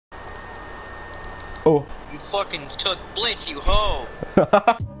Oh. You fucking took Blitz, you hoe!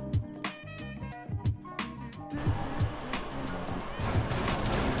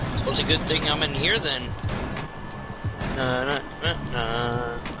 Well, it's a good thing I'm in here then. I'm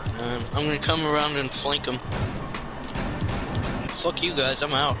gonna come around and flank them. Fuck you guys,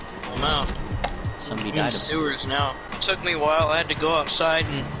 I'm out. I'm out. Somebody I'm in the died. sewers now. It took me a while, I had to go outside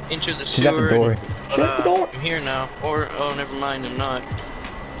and enter the She's at sewer. the door. I'm here now. Or, oh, never mind, I'm not.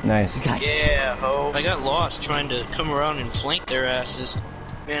 Nice. Nice. Yeah, ho. I got lost trying to come around and flank their asses.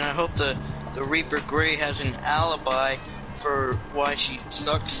 Man, I hope the Reaper Grey has an alibi for why she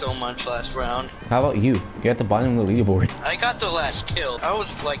sucked so much last round. How about you? You're at the bottom of the leaderboard. I got the last kill. I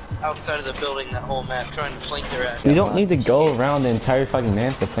was like outside of the building that whole map trying to flank their ass. You don't need to go around the entire fucking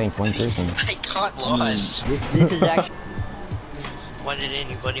map to flank one person. I got lost. This is actually Why did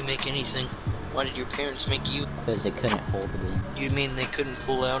anybody make anything? Why did your parents make you? because they couldn't hold it in. You mean they couldn't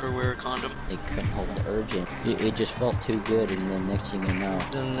pull out or wear a condom? They couldn't hold the urge in. It just felt too good, and then next thing you know,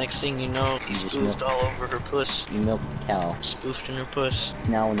 Then the next thing you know, he just spoofed all over her puss. you milked the cow. Spoofed in her puss. It's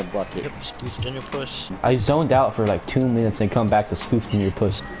now in the bucket. Yep, spoofed in her puss. I zoned out for like 2 minutes and come back to spoofed in your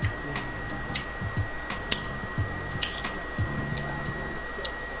push.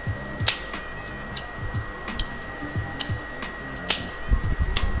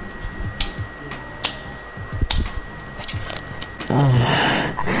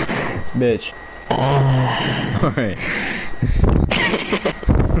 Bitch. Alright.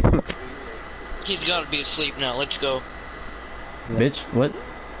 He's gotta be asleep now, let's go. Bitch, what?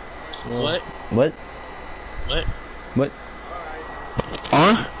 What? What? What? What?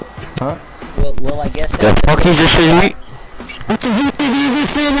 Huh? Huh? Well, I guess The fuck is this shit? What the heck did you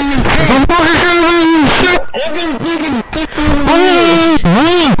say to me?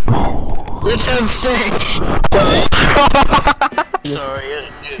 Let's have sex! Sorry,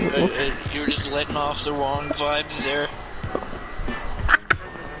 you were just letting off the wrong vibes there.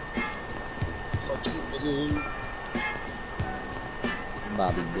 Fuck you, nigga.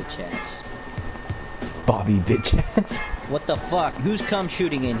 Bobby bitch ass. Bobby bitch ass. What the fuck? Who's cum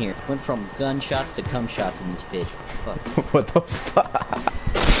shooting in here? Went from gunshots to cum shots in this bitch. Fuck. What the fuck?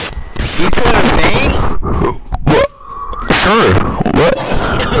 You put a bang? Sure. What?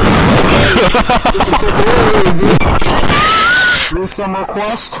 Do some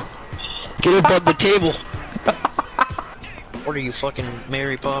request? Get up on the table. What are you, fucking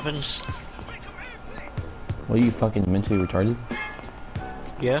Mary Poppins? What are you, fucking mentally retarded?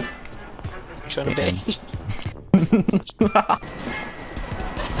 Yeah? You trying to bang?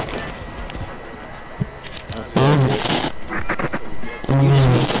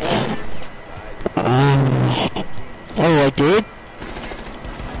 Oh, I did?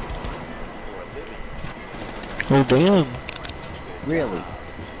 Oh, damn. Really?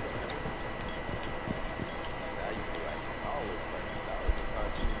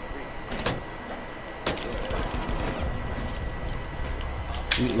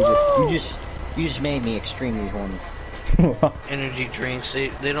 You just made me extremely horny. Energy drinks, they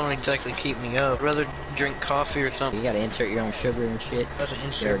don't exactly keep me up. I'd rather drink coffee or You something. gotta insert your own sugar and shit. I'd rather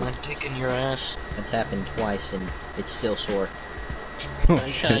insert my dick in your ass. That's happened twice and it's still sore.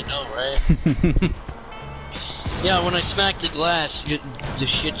 I know, right? Yeah, when I smack the glass, the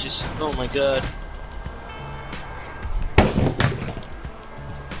shit just, oh my god.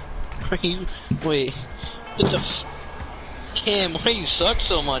 Are you, wait, what the f- Cam, why you suck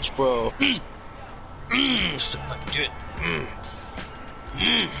so much, bro? Suck like shit.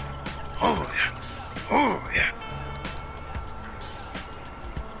 Oh yeah, oh yeah.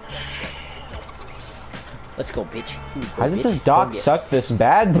 Let's go, bitch. Ooh, How go, does bitch. this doc Go get- suck this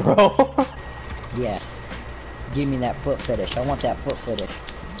bad, bro? Yeah. Give me that foot fetish. I want that foot fetish.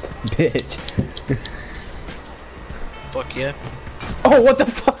 Bitch. Fuck yeah. Oh, what the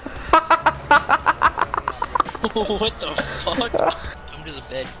fuck? What the fuck? Come to the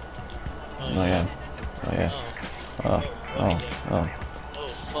bed. Oh yeah. Oh yeah. Oh. Oh. Oh. Oh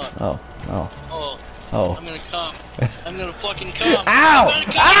fuck. Oh. Oh. Oh. Oh. I'm gonna come. I'm gonna fucking come. Ow! I'm gonna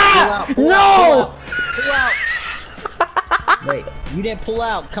come. Ah! Pull out, No! Pull out! Wait, you didn't pull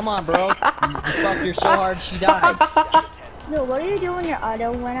out. Come on, bro. You fucked her so hard she died. Yo, what do you do when your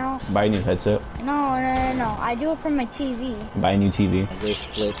audio went out? Buy a new headset. No. I do it from my TV. Buy a new TV. I wish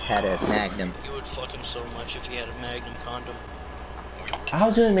Blitz had a Magnum. You would fuck him so much if he had a Magnum condom. I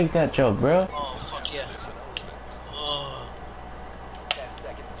was gonna make that joke, bro. Oh fuck yeah. Oh.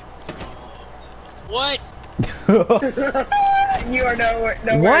 What? You are nowhere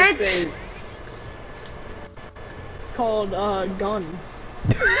What? safe. It's called gun.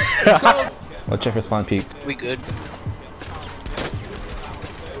 Let's check for spawn peak. We good?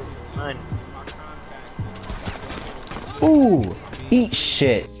 Fine. Ooh, eat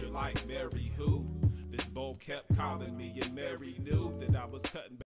shit. Like Mary who? This boy kept calling me and Mary knew that I was cutting